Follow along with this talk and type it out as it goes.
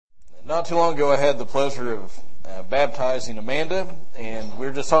Not too long ago, I had the pleasure of baptizing Amanda, and we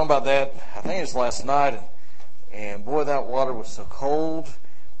were just talking about that. I think it was last night, and boy, that water was so cold,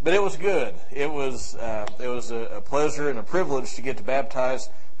 but it was good. It was a pleasure and a privilege to get to baptize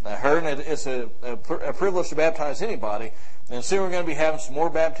her, and it's a privilege to baptize anybody. And soon we're going to be having some more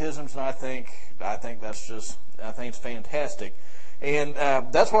baptisms, and I think it's fantastic. And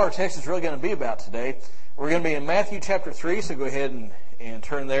that's what our text is really going to be about today. We're going to be in Matthew chapter 3, so go ahead and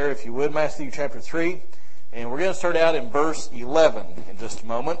turn there if you would, Matthew chapter 3. And we're going to start out in verse 11 in just a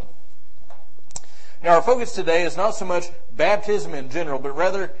moment. Now our focus today is not so much baptism in general, but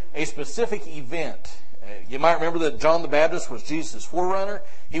rather a specific event. You might remember that John the Baptist was Jesus' forerunner.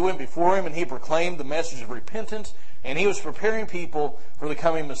 He went before him and he proclaimed the message of repentance, and he was preparing people for the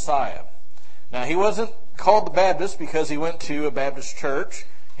coming Messiah. Now he wasn't called the Baptist because he went to a Baptist church.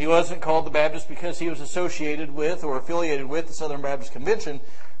 He wasn't called the Baptist because he was associated with or affiliated with the Southern Baptist Convention.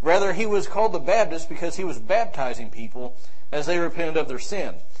 Rather, he was called the Baptist because he was baptizing people as they repented of their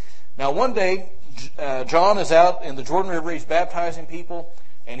sin. Now, one day, John is out in the Jordan River. He's baptizing people,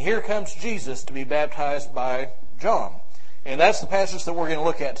 and here comes Jesus to be baptized by John. And that's the passage that we're going to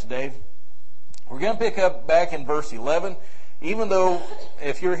look at today. We're going to pick up back in verse 11. Even though,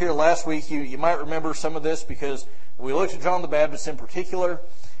 if you were here last week, you might remember some of this because we looked at John the Baptist in particular.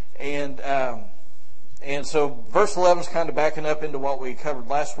 And so verse 11 is kind of backing up into what we covered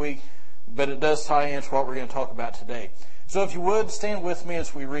last week, but it does tie into what we're going to talk about today. So if you would, stand with me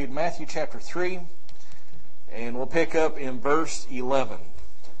as we read Matthew chapter 3, and we'll pick up in verse 11.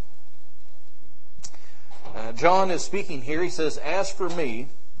 John is speaking here. He says, "As for me,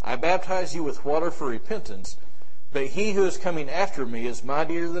 I baptize you with water for repentance, but he who is coming after me is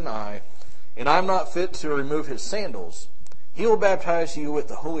mightier than I, and I am not fit to remove his sandals. He will baptize you with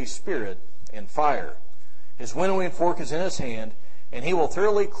the Holy Spirit and fire. His winnowing fork is in his hand, and he will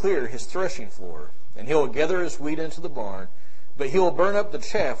thoroughly clear his threshing floor, and he will gather his wheat into the barn, but he will burn up the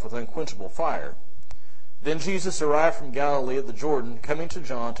chaff with unquenchable fire." Then Jesus arrived from Galilee at the Jordan, coming to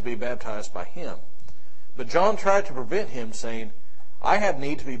John to be baptized by him. But John tried to prevent him, saying, "I have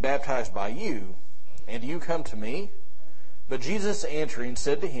need to be baptized by you, and do you come to me?" But Jesus answering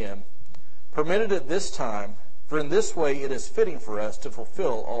said to him, "Permit it at this time, for in this way it is fitting for us to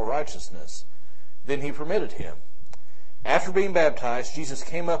fulfill all righteousness." Then he permitted him. After being baptized, Jesus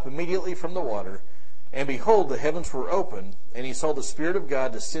came up immediately from the water, and behold, the heavens were opened, and he saw the Spirit of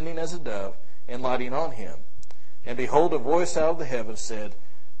God descending as a dove and lighting on him. And behold, a voice out of the heavens said,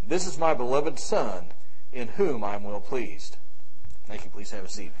 "This is my beloved Son, in whom I am well pleased." Thank you. Please have a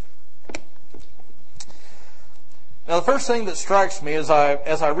seat. Now, the first thing that strikes me as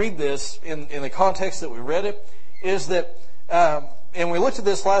I read this in the context that we read it is that, and we looked at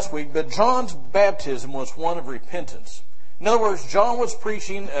this last week, but John's baptism was one of repentance. In other words, John was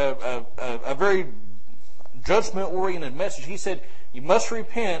preaching a very judgment-oriented message. He said, you must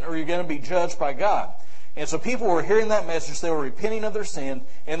repent or you're going to be judged by God. And so people were hearing that message, they were repenting of their sin,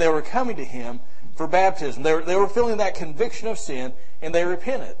 and they were coming to him for baptism. They were feeling that conviction of sin, and they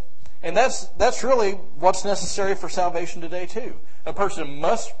repented. And that's really what's necessary for salvation today too. A person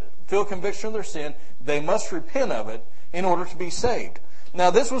must feel conviction of their sin. They must repent of it in order to be saved. Now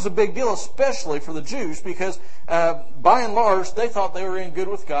this was a big deal, especially for the Jews, because by and large they thought they were in good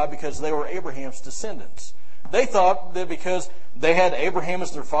with God because they were Abraham's descendants. They thought that because they had Abraham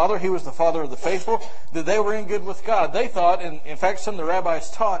as their father, he was the father of the faithful, that they were in good with God. They thought, and in fact some of the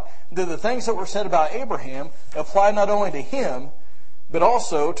rabbis taught, that the things that were said about Abraham applied not only to him, but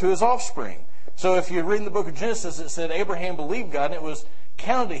also to his offspring. So if you read in the book of Genesis, it said Abraham believed God and it was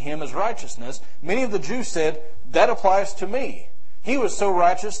counted to him as righteousness. Many of the Jews said, that applies to me. He was so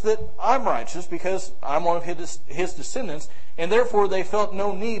righteous that I'm righteous because I'm one of his descendants, and therefore they felt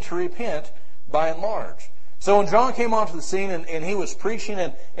no need to repent by and large. So when John came onto the scene and he was preaching,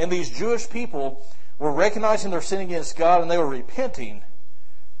 and these Jewish people were recognizing their sin against God and they were repenting,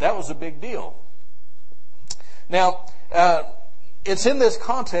 that was a big deal. Now, it's in this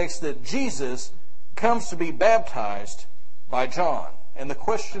context that Jesus comes to be baptized by John. And the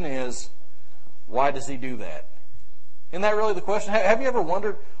question is, why does he do that? Isn't that really the question? Have you ever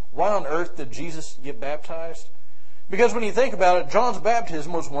wondered why on earth did Jesus get baptized? Because when you think about it, John's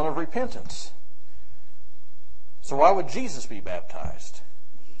baptism was one of repentance. So why would Jesus be baptized?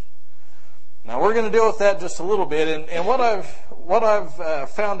 Now we're going to deal with that just a little bit. And what I've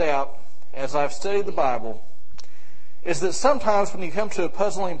found out as I've studied the Bible is that sometimes when you come to a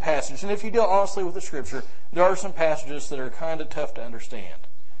puzzling passage, and if you deal honestly with the Scripture, there are some passages that are kind of tough to understand.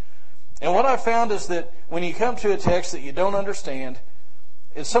 And what I've found is that when you come to a text that you don't understand,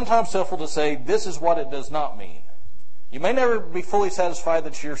 it's sometimes helpful to say, this is what it does not mean. You may never be fully satisfied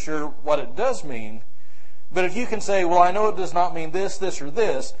that you're sure what it does mean, but if you can say, well, I know it does not mean this, this, or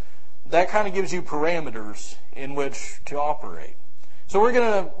this, that kind of gives you parameters in which to operate. So we're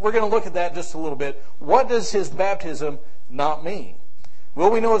gonna look at that just a little bit. What does his baptism not mean? Well,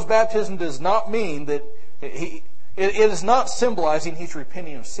 we know his baptism does not mean that it is not symbolizing he's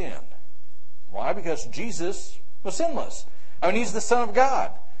repenting of sin. Why? Because Jesus was sinless. I mean, he's the Son of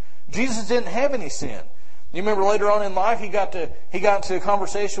God. Jesus didn't have any sin. You remember later on in life, he got into a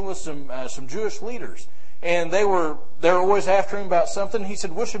conversation with some Jewish leaders, and they were always after him about something. He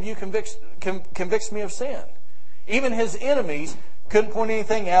said, "Which of you convicts me of sin?" Even his enemies couldn't point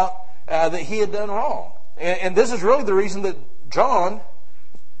anything out that he had done wrong. And this is really the reason that John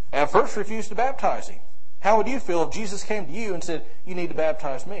at first refused to baptize him. How would you feel if Jesus came to you and said, "You need to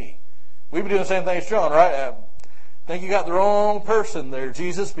baptize me"? We'd be doing the same thing as John, right? I think you got the wrong person there,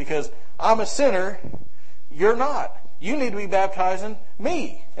 Jesus, because I'm a sinner. You're not. You need to be baptizing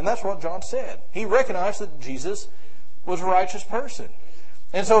me. And that's what John said. He recognized that Jesus was a righteous person.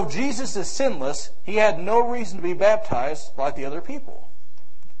 And so if Jesus is sinless, he had no reason to be baptized like the other people.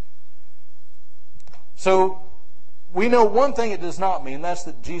 So we know one thing it does not mean. That's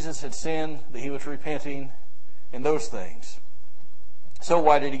that Jesus had sinned, that he was repenting, and those things. So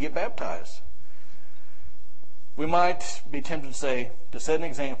why did he get baptized? We might be tempted to say, to set an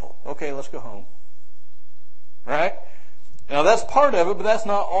example. Okay, let's go home. Right? Now that's part of it, but that's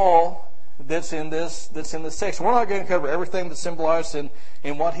not all that's in this section. We're not going to cover everything that's symbolized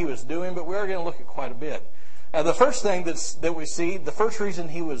in what he was doing, but we are going to look at quite a bit. The first thing that we see, the first reason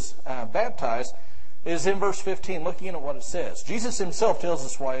he was baptized, is in verse 15, looking at what it says. Jesus himself tells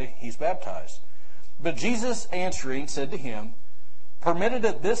us why he's baptized. But Jesus answering said to him, "Permit it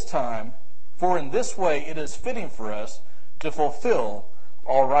at this time, for in this way it is fitting for us to fulfill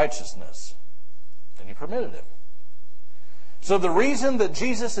all righteousness." And he permitted him. So the reason that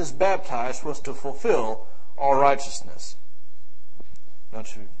Jesus is baptized was to fulfill all righteousness.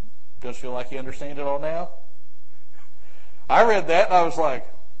 Don't you feel like you understand it all now? I read that and I was like,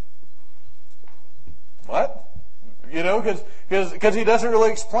 what? You know, because he doesn't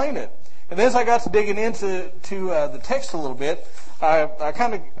really explain it. And then as I got to digging into the text a little bit, I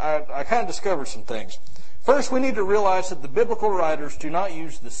kind of discovered some things. First, we need to realize that the biblical writers do not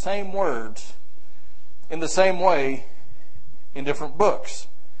use the same words in the same way in different books.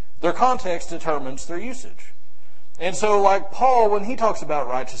 Their context determines their usage. And so like Paul, when he talks about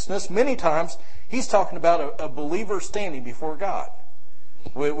righteousness, many times he's talking about a believer standing before God.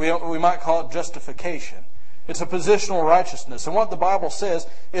 We might call it justification. It's a positional righteousness. And what the Bible says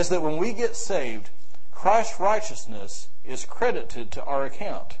is that when we get saved, Christ's righteousness is credited to our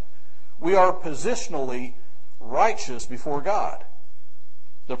account. We are positionally righteous before God.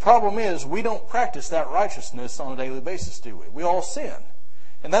 The problem is we don't practice that righteousness on a daily basis, do we? We all sin.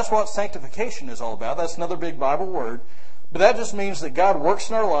 And that's what sanctification is all about. That's another big Bible word. But that just means that God works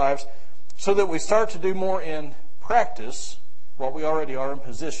in our lives so that we start to do more in practice what we already are in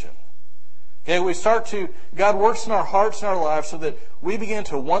position. Okay, God works in our hearts and our lives so that we begin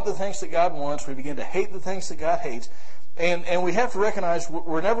to want the things that God wants. We begin to hate the things that God hates. And we have to recognize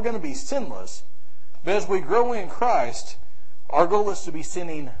we're never going to be sinless. But as we grow in Christ, our goal is to be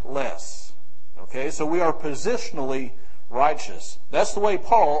sinning less. Okay, so we are positionally righteous. That's the way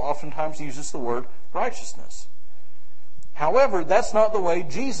Paul oftentimes uses the word righteousness. However, that's not the way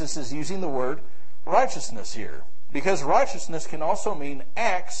Jesus is using the word righteousness here. Because righteousness can also mean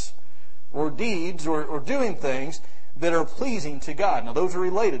acts or deeds or doing things that are pleasing to God. Now, those are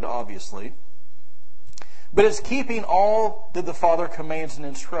related, obviously. But it's keeping all that the Father commands and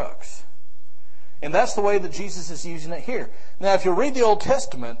instructs. And that's the way that Jesus is using it here. Now, if you'll read the Old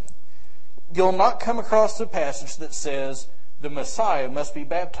Testament, you'll not come across the passage that says the Messiah must be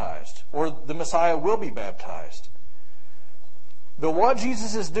baptized or the Messiah will be baptized. But what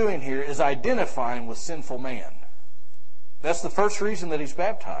Jesus is doing here is identifying with sinful man. That's the first reason that he's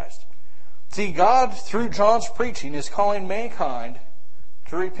baptized. See, God, through John's preaching, is calling mankind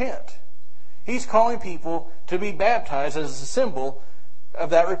to repent. He's calling people to be baptized as a symbol of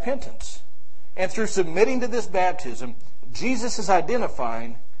that repentance. And through submitting to this baptism, Jesus is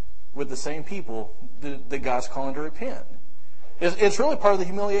identifying with the same people that God's calling to repent. It's really part of the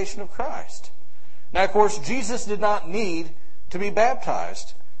humiliation of Christ. Now, of course, Jesus did not need to be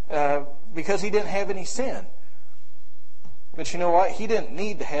baptized because he didn't have any sin. But you know what? He didn't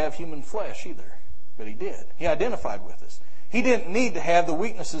need to have human flesh either. But he did. He identified with us. He didn't need to have the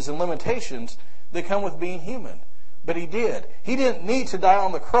weaknesses and limitations that come with being human. But he did. He didn't need to die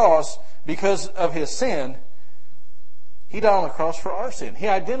on the cross because of his sin. He died on the cross for our sin. He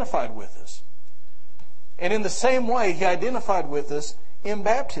identified with us. And in the same way, he identified with us in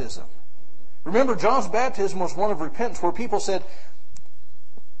baptism. Remember, John's baptism was one of repentance, where people said,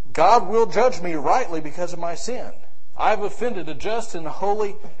 God will judge me rightly because of my sin. I've offended a just and a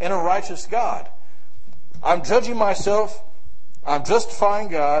holy and a righteous God. I'm judging myself. I'm justifying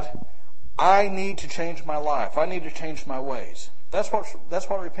God. I need to change my life. I need to change my ways. That's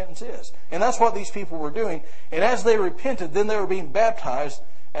what repentance is. And that's what these people were doing. And as they repented, then they were being baptized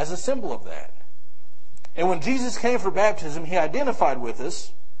as a symbol of that. And when Jesus came for baptism, he identified with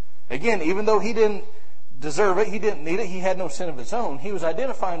us. Again, even though he didn't deserve it, he didn't need it, he had no sin of his own, he was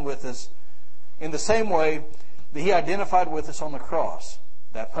identifying with us in the same way that he identified with us on the cross.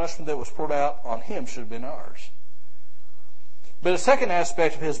 That punishment that was poured out on him should have been ours. But a second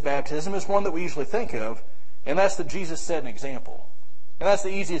aspect of his baptism is one that we usually think of, and that's that Jesus set an example. And that's the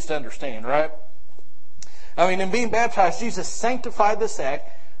easiest to understand, right? I mean, in being baptized, Jesus sanctified this act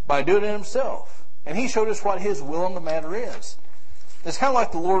by doing it himself. And he showed us what his will in the matter is. It's kind of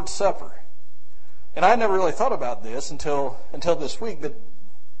like the Lord's Supper. And I never really thought about this until this week, but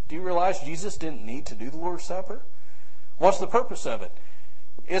do you realize Jesus didn't need to do the Lord's Supper? What's the purpose of it?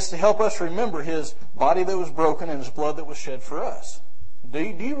 It's to help us remember his body that was broken and his blood that was shed for us. Do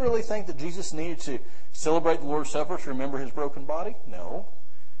you really think that Jesus needed to celebrate the Lord's Supper to remember his broken body? No.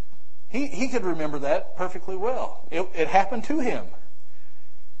 He could remember that perfectly well. It happened to him.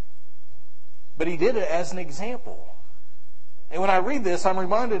 But he did it as an example. And when I read this, I'm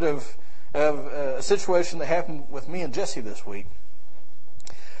reminded of a situation that happened with me and Jesse this week.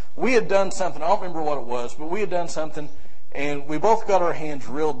 We had done something, I don't remember what it was, but we had done something, and we both got our hands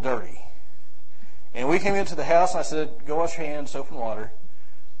real dirty. And we came into the house, and I said, go wash your hands, soap and water.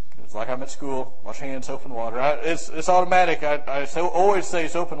 It's like I'm at school, wash your hands, soap and water. It's automatic. I always say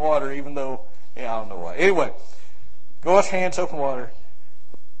soap and water, even though, I don't know why. Anyway, go wash your hands, soap and water.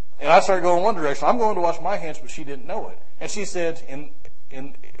 And I started going one direction. I'm going to wash my hands, but she didn't know it. And she said,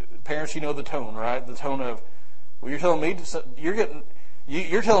 in parents, you know the tone, right? The tone of, well, you're telling me to do something.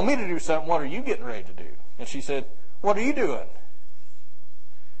 What are you getting ready to do? And she said, what are you doing?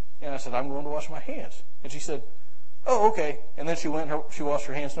 And I said, I'm going to wash my hands. And she said, oh, okay. And then she washed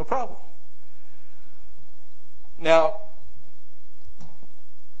her hands, no problem. Now,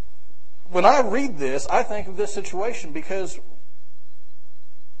 when I read this, I think of this situation because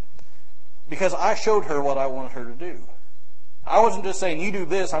I showed her what I wanted her to do. I wasn't just saying, you do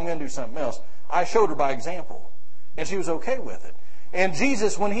this, I'm going to do something else. I showed her by example. And she was okay with it. And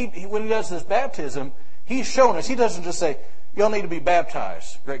Jesus, when he does this baptism, he's showing us. He doesn't just say, y'all need to be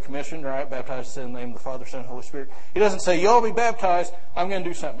baptized. Great Commission, right? Baptized in the name of the Father, Son, and Holy Spirit. He doesn't say, y'all be baptized, I'm going to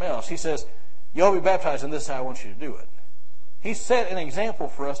do something else. He says, y'all be baptized, and this is how I want you to do it. He set an example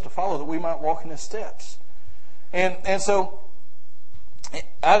for us to follow that we might walk in his steps. And so,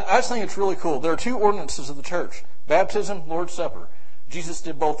 I just think it's really cool. There are two ordinances of the church. Baptism, Lord's Supper. Jesus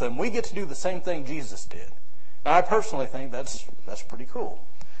did both of them. We get to do the same thing Jesus did. Now, I personally think that's pretty cool.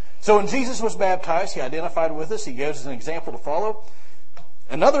 So when Jesus was baptized, he identified with us. He gave us an example to follow.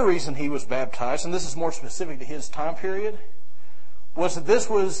 Another reason he was baptized, and this is more specific to his time period, was that this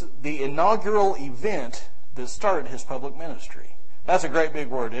was the inaugural event that started his public ministry. That's a great big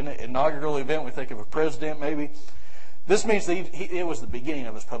word, isn't it? Inaugural event. We think of a president, maybe. This means that it was the beginning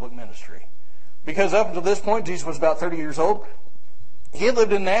of his public ministry. Because up until this point, Jesus was about 30 years old. He had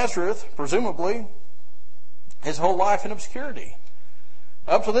lived in Nazareth, presumably, his whole life in obscurity.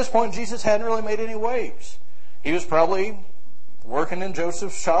 Up to this point, Jesus hadn't really made any waves. He was probably working in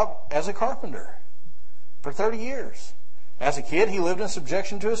Joseph's shop as a carpenter for 30 years. As a kid, he lived in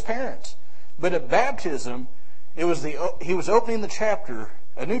subjection to his parents. But at baptism, he was opening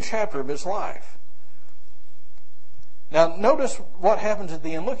a new chapter of his life. Now, notice what happens at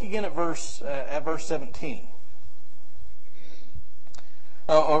the end. Look again at verse 17.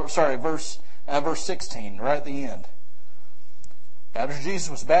 Verse 16, right at the end. After Jesus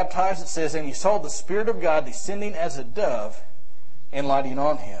was baptized, it says, and he saw the Spirit of God descending as a dove and lighting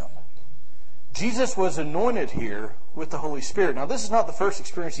on him. Jesus was anointed here with the Holy Spirit. Now, this is not the first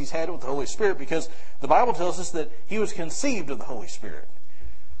experience he's had with the Holy Spirit, because the Bible tells us that he was conceived of the Holy Spirit.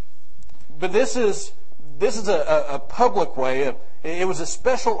 But this is a public way. It was a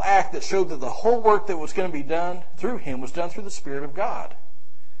special act that showed that the whole work that was going to be done through him was done through the Spirit of God.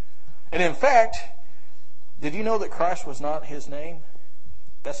 And in fact, did you know that Christ was not his name?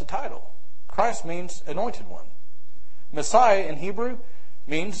 That's a title. Christ means anointed one. Messiah in Hebrew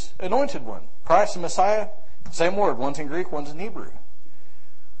means anointed one. Christ and Messiah, same word. One's in Greek, one's in Hebrew.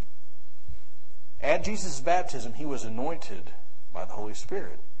 At Jesus' baptism, he was anointed by the Holy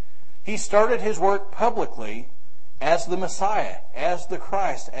Spirit. He started his work publicly as the Messiah, as the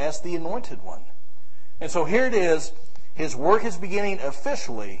Christ, as the anointed one. And so here it is. His work is beginning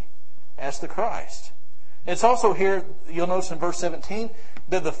officially as the Christ. It's also here, you'll notice in verse 17,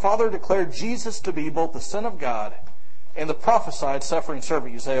 that the Father declared Jesus to be both the Son of God and the prophesied suffering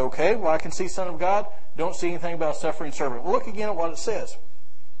servant. You say, okay, well, I can see Son of God. Don't see anything about suffering servant. Well, look again at what it says.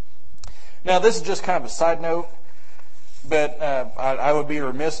 Now, this is just kind of a side note, but I would be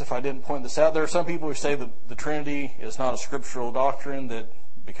remiss if I didn't point this out. There are some people who say that the Trinity is not a scriptural doctrine, that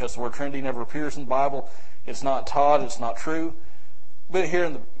because the word Trinity never appears in the Bible, it's not taught, it's not true. But here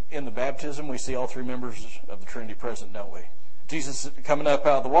in the baptism, we see all three members of the Trinity present, don't we? Jesus coming up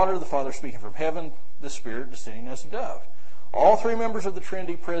out of the water, the Father speaking from heaven, the Spirit descending as a dove. All three members of the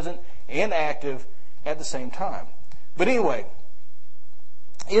Trinity present and active at the same time. But anyway,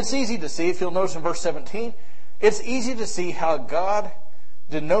 it's easy to see, if you'll notice in verse 17, it's easy to see how God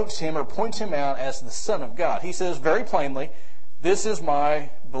denotes him or points him out as the Son of God. He says very plainly, this is my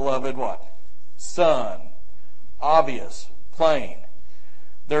beloved what? Son. Obvious. Plain.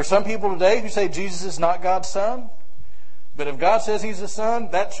 There are some people today who say Jesus is not God's Son. But if God says he's the Son,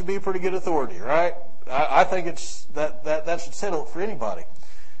 that should be a pretty good authority, right? I think it's that should settle it for anybody.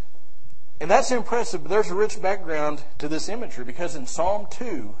 And that's impressive, but there's a rich background to this imagery, because in Psalm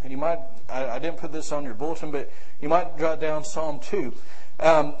 2, and you might, I didn't put this on your bulletin, but you might jot down Psalm 2.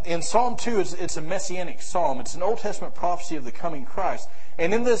 In Psalm 2, it's a messianic psalm. It's an Old Testament prophecy of the coming Christ.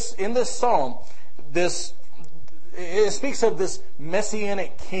 And in this psalm, it speaks of this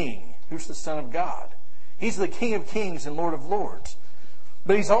messianic king who's the Son of God. He's the King of Kings and Lord of Lords.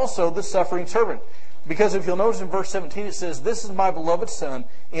 But he's also the suffering servant. Because if you'll notice in verse 17, it says, this is my beloved Son,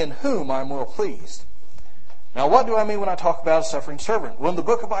 in whom I'm well pleased. Now, what do I mean when I talk about a suffering servant? Well, in the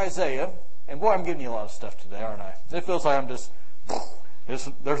book of Isaiah, and boy, I'm giving you a lot of stuff today, aren't I? It feels like there's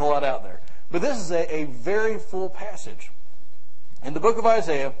a lot out there. But this is a very full passage. In the book of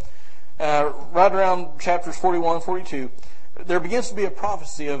Isaiah, right around chapters 41, 42, there begins to be a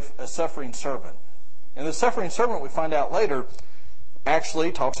prophecy of a suffering servant. And the suffering servant, we find out later,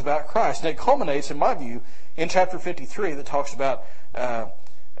 actually talks about Christ. And it culminates, in my view, in chapter 53 that talks about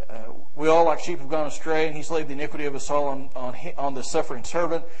we all like sheep have gone astray, and he's laid the iniquity of us all on the suffering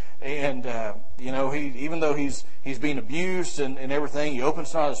servant. And he, even though he's being abused and everything, he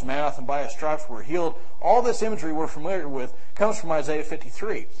opens not his mouth, and by his stripes we're healed. All this imagery we're familiar with comes from Isaiah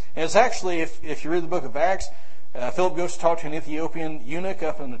 53. And it's actually, if you read the book of Acts, Philip goes to talk to an Ethiopian eunuch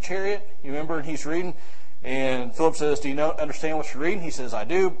up in the chariot. You remember, and he's reading. And Philip says, do you understand what you're reading? He says, I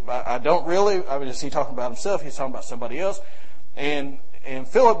do. I don't really. I mean, is he talking about himself? He's talking about somebody else. And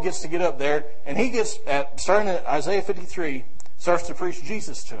Philip gets to get up there, and he gets, starting at Isaiah 53, starts to preach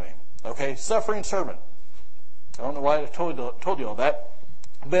Jesus to him. Okay, suffering servant. I don't know why I told you all that.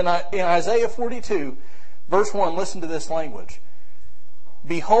 But in Isaiah 42, verse 1, listen to this language.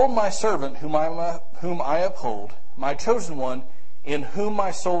 Behold my servant whom I uphold, my chosen one, in whom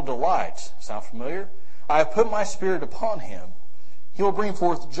my soul delights. Sound familiar? I have put my spirit upon him. He will bring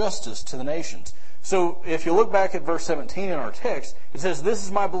forth justice to the nations. So if you look back at verse 17 in our text, it says, this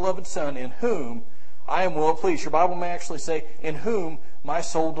is my beloved Son, in whom I am well pleased. Your Bible may actually say, in whom my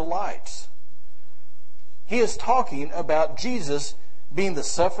soul delights. He is talking about Jesus being the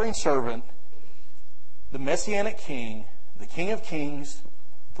suffering servant, the Messianic King, the King of Kings,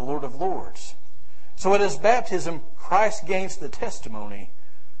 the Lord of Lords. So at his baptism, Christ gains the testimony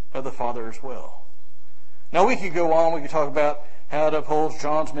of the Father as well. Now we could go on, we could talk about how it upholds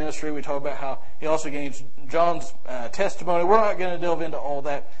John's ministry, we talk about how he also gains John's testimony. We're not going to delve into all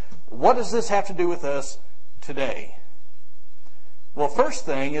that. What does this have to do with us today? Well, first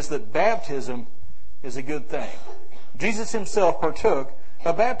thing is that baptism is a good thing. Jesus himself partook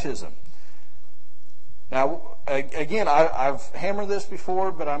of baptism. Now, again, I've hammered this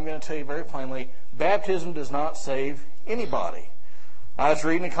before, but I'm going to tell you very plainly, baptism does not save anybody. I was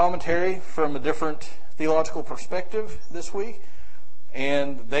reading a commentary from a different theological perspective this week,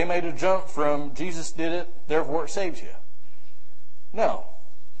 and they made a jump from Jesus did it, therefore it saves you. No.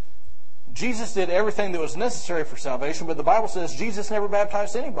 Jesus did everything that was necessary for salvation, but the Bible says Jesus never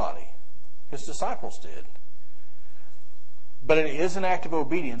baptized anybody. His disciples did. But it is an act of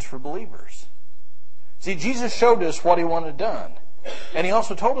obedience for believers. See, Jesus showed us what he wanted done. And he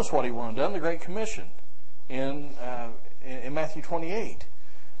also told us what he wanted done, the Great Commission, in Matthew 28.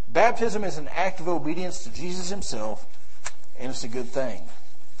 Baptism is an act of obedience to Jesus himself, and it's a good thing.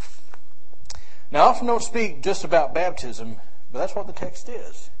 Now, I often don't speak just about baptism, but that's what the text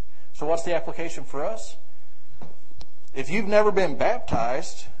is. So what's the application for us? If you've never been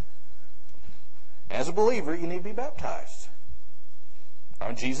baptized, as a believer, you need to be baptized.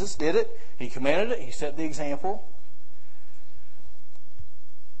 Jesus did it. He commanded it. He set the example.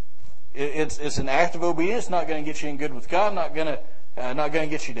 It's an act of obedience. It's not going to get you in good with God. Not going to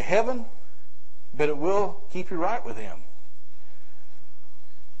get you to heaven, but it will keep you right with Him.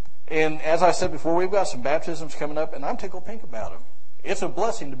 And as I said before, we've got some baptisms coming up, and I'm tickled pink about them. It's a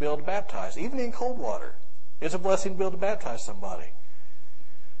blessing to be able to baptize, even in cold water. It's a blessing to be able to baptize somebody.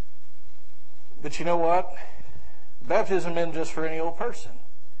 But you know what? Baptism isn't just for any old person.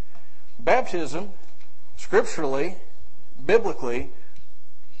 Baptism, scripturally, biblically,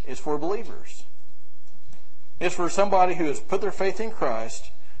 is for believers. It's for somebody who has put their faith in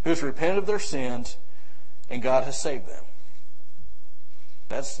Christ, who has repented of their sins, and God has saved them.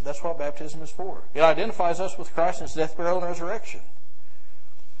 That's what baptism is for. It identifies us with Christ in His death, burial, and resurrection.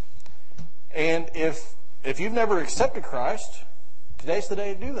 And if you've never accepted Christ, today's the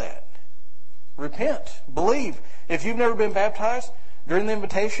day to do that. Repent. Believe. If you've never been baptized, during the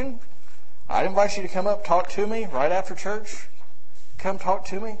invitation, I'd invite you to come up, talk to me right after church. Come talk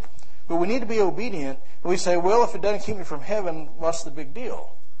to me. But we need to be obedient. We say, well, if it doesn't keep me from heaven, what's the big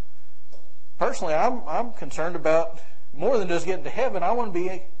deal? Personally, I'm concerned about more than just getting to heaven. I want to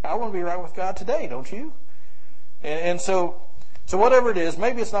be right with God today, don't you? And so whatever it is,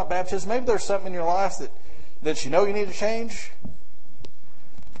 maybe it's not baptism. Maybe there's something in your life that you know you need to change.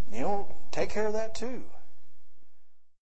 Take care of that too.